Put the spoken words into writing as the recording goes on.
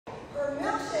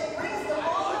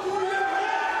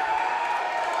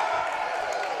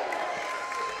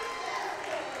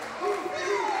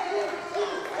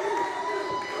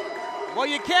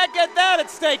you can't get that at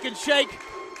Steak and Shake.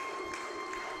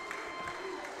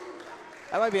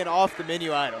 That might be an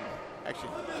off-the-menu item, actually.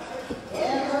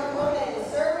 And her opponent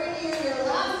serving you your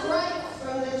last rights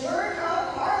from the church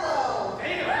of Harlow.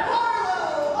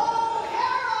 Harlow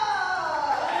O'Hara!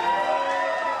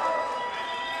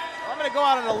 I'm going to go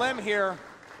out on a limb here,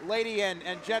 lady and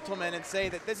gentlemen, and say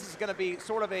that this is going to be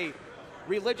sort of a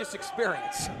religious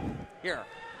experience here.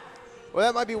 Well,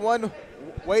 that might be one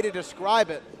way to describe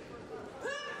it.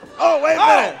 Oh, wait a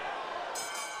minute.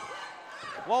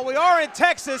 Well, we are in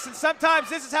Texas, and sometimes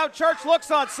this is how church looks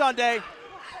on Sunday.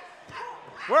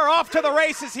 We're off to the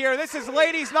races here. This is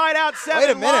Ladies Night Out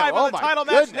 7 live on the Title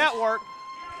Match Network.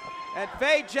 And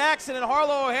Faye Jackson and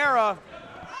Harlow O'Hara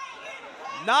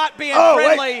not being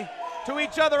friendly to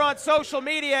each other on social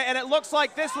media, and it looks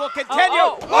like this will continue.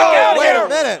 Look out here,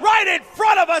 right in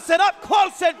front of us, an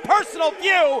up-close and personal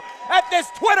view at this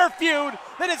Twitter feud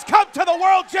that has come to the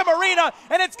World Gym Arena,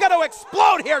 and it's going to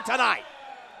explode here tonight.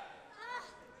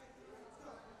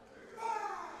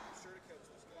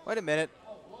 Wait a minute.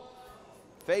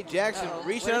 Faye Jackson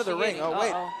reaching under the ring. Oh,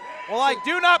 wait. Well, I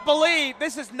do not believe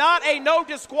this is not a no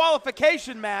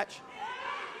disqualification match.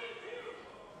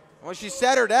 Well, she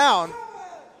set her down.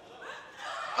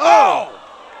 Oh!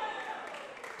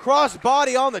 Cross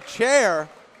body on the chair.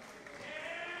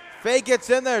 Faye gets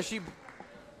in there. She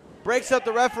breaks up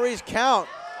the referee's count.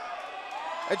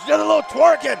 And she does a little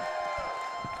twerking.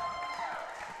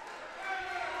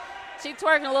 She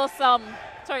twerking a little something.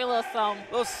 Twerking a little something.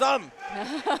 A little something.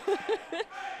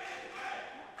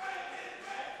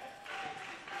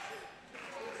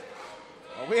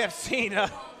 Well, we have seen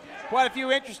quite a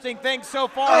few interesting things so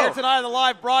far here tonight on the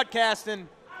live broadcast, and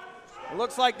it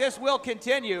looks like this will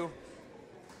continue.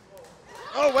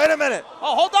 Oh, wait a minute.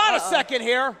 Oh, hold on a second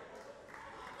here.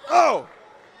 Oh!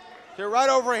 They're right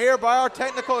over here by our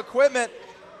technical equipment.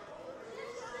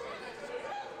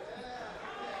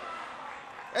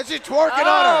 And she's twerking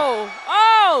on her.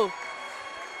 Oh!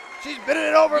 She's bending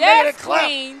it over and yes, making it clap.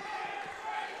 Queen.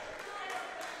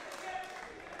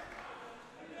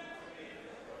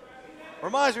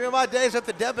 Reminds me of my days at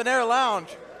the Debonair Lounge.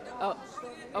 Oh,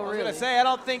 I was really? going to say, I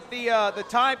don't think the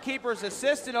timekeeper's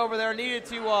assistant over there needed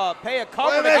to pay a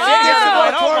cover to minute, get here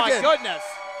tonight. oh Oh, my goodness.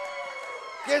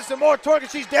 Getting some more twerking.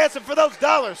 She's dancing for those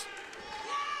dollars.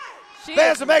 She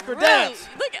Fans is to make her really, dance.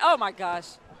 Look, oh my gosh.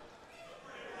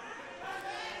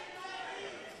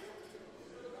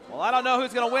 Well, I don't know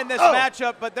who's going to win this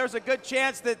matchup, but there's a good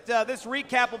chance that this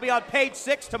recap will be on page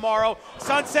 6 tomorrow.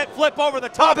 Sunset flip over the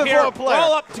top here.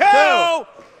 Roll up two.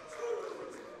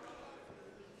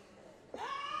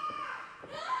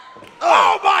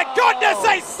 Oh my goodness,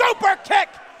 a super kick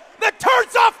that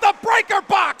turns off the breaker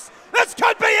box. This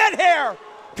could be it here.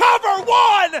 Cover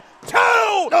 1, 2,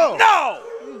 no.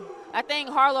 I think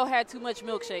Harlow had too much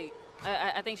milkshake.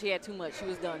 I think she had too much. She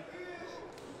was done.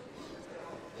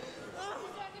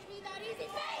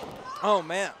 Oh,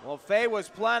 man. Well, Faye was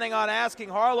planning on asking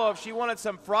Harlow if she wanted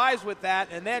some fries with that,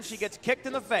 and then she gets kicked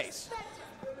in the face.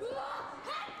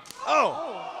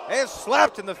 Oh, and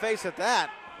slapped in the face at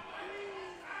that.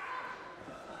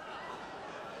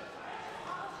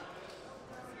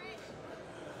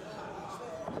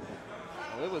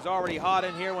 Well, it was already hot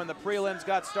in here when the prelims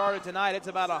got started tonight. It's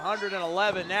about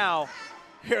 111 now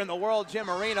here in the World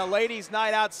Gym Arena. Ladies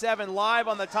Night Out 7 live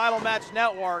on the Title Match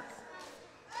Network.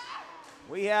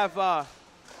 We have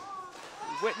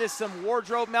witnessed some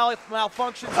wardrobe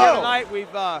malfunctions here tonight. We've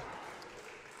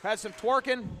had some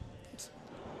twerking.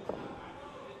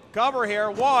 Cover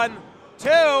here, 1, 2.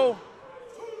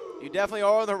 You definitely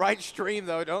are on the right stream,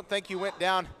 though. Don't think you went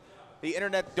down the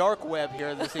internet dark web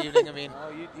here this evening. I mean, no,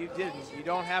 you didn't. You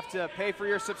don't have to pay for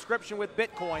your subscription with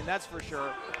Bitcoin, that's for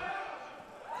sure.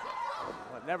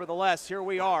 But nevertheless, here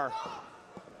we are.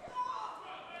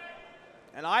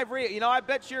 And Ivory, you know, I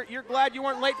bet you're glad you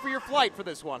weren't late for your flight for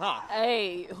this one, huh?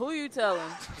 Hey, who you telling?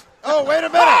 Oh, wait a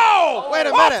minute. Oh! Wait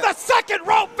a Off minute. the second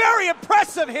rope, very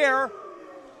impressive here.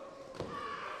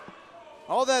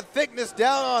 All that thickness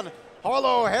down on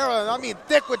Harlow O'Hara. I mean,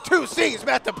 thick with 2 C's,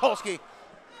 Matt Topolsky.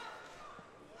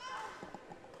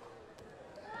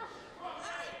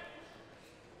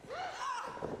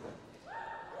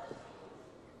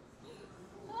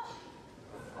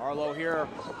 Harlow here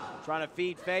trying to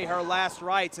feed Faye her last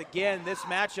rites. Again, this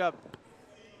matchup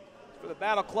for the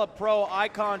Battle Club Pro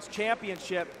Icons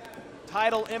Championship.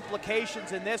 Title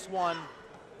implications in this one.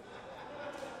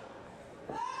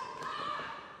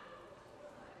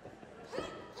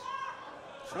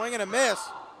 Swing and a miss.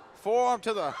 Forearm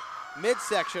to the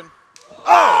midsection.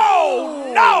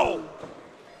 Oh, no!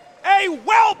 A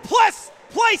well-placed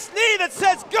knee that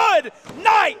says good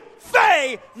night,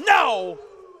 Faye, no!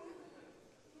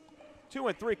 2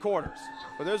 3/4.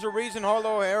 But there's a reason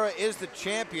Harlow O'Hara is the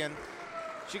champion.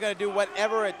 She's going to do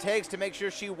whatever it takes to make sure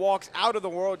she walks out of the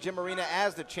World Gym Arena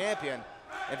as the champion.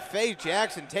 And Faye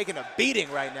Jackson taking a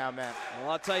beating right now, man.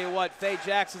 Well, I'll tell you what, Faye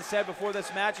Jackson said before this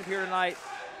matchup here tonight,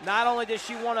 not only does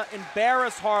she want to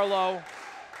embarrass Harlow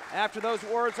after those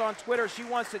words on Twitter, she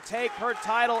wants to take her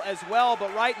title as well.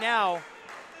 But right now,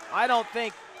 I don't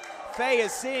think Faye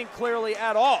is seeing clearly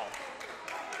at all.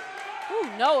 Ooh,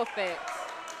 no effect.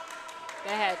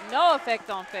 That had no effect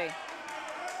on Faye.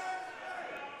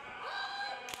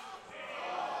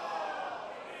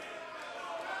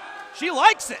 She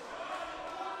likes it.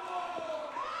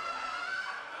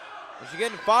 She's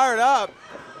getting fired up.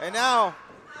 And now,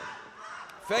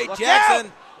 Faye Look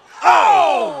Jackson. Out.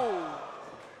 Oh!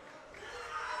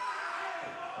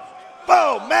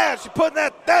 Oh, man, she's putting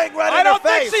that thing right in her face.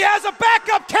 I don't think she has a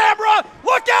backup camera.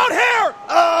 Look out here.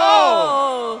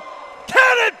 Oh!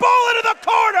 Cannonball into the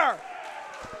corner.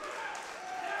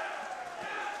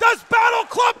 Does Battle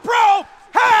Club Pro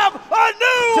have a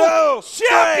new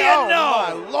champion? Oh, no.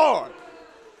 my Lord.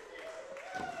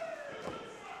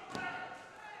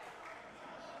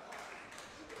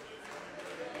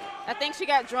 I think she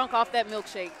got drunk off that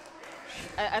milkshake.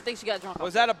 I think she got drunk.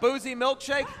 Was that a boozy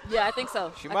milkshake? Yeah, I think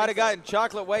so. She might have gotten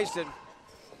chocolate wasted.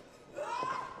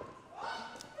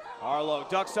 Harlow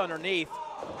ducks underneath.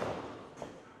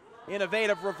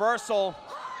 Innovative reversal.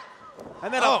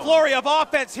 And then a flurry of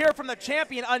offense here from the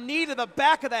champion. A knee to the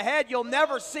back of the head. You'll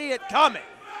never see it coming.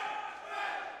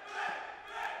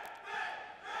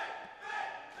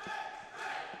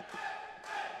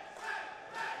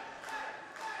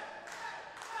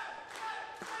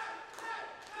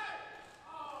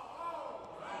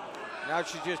 Now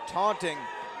she's just taunting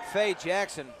Faye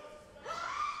Jackson.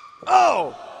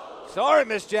 Oh! Sorry,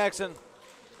 Miss Jackson.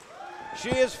 She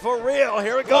is for real.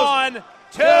 Here it goes. 1,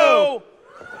 2.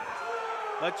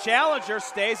 The challenger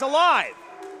stays alive.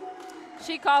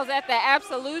 She calls that the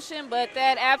absolution, but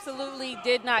that absolutely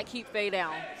did not keep Faye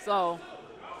down. So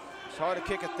it's hard to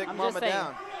kick a thick I'm mama just saying.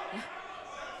 down.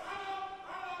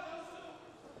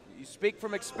 You speak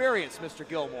from experience, Mr.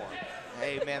 Gilmore.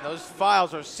 Hey, man, those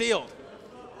files are sealed.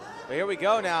 But here we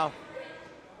go now.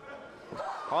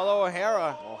 Harlow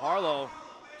O'Hara. Well, Harlow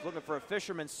is looking for a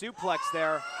fisherman suplex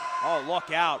there. Oh,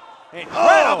 look out.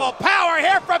 Incredible power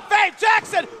here from Faye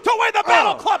Jackson to win the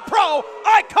Battle Club Pro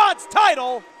Icons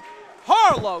title.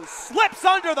 Harlow slips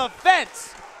under the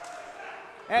fence.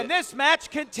 And this match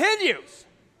continues.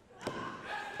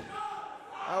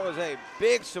 That was a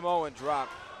big Samoan drop.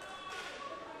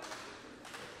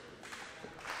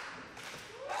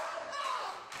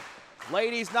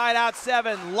 Ladies Night Out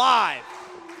 7 live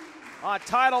on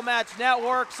Title Match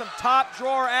Network. Some top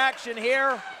drawer action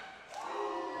here.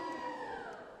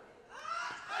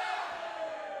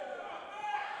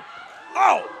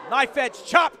 Oh, knife edge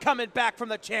chop coming back from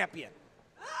the champion.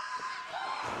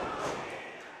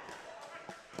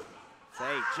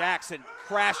 Faye Jackson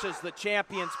crashes the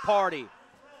champion's party.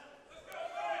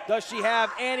 Does she have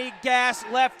any gas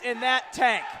left in that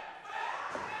tank?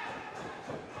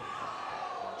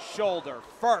 Shoulder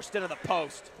first into the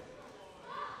post.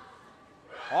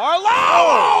 Harlow!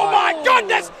 Oh my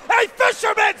goodness! A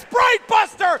fisherman's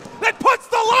brainbuster that puts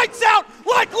the lights out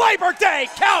like Labor Day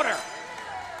counter.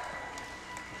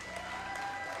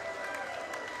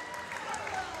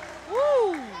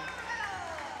 woo.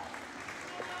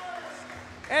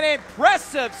 An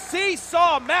impressive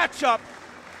seesaw matchup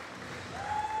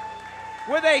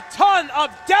with a ton of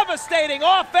devastating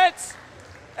offense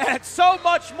and so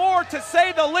much more, to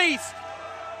say the least.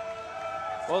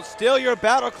 Well, still your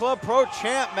Battle Club Pro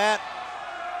champ, Matt.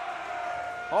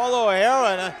 Harlow O'Hara,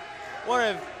 and I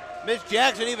wonder if Miss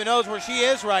Jackson even knows where she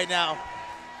is right now.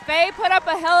 Faye put up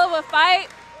a hell of a fight,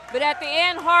 but at the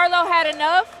end, Harlow had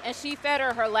enough, and she fed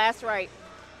her last right.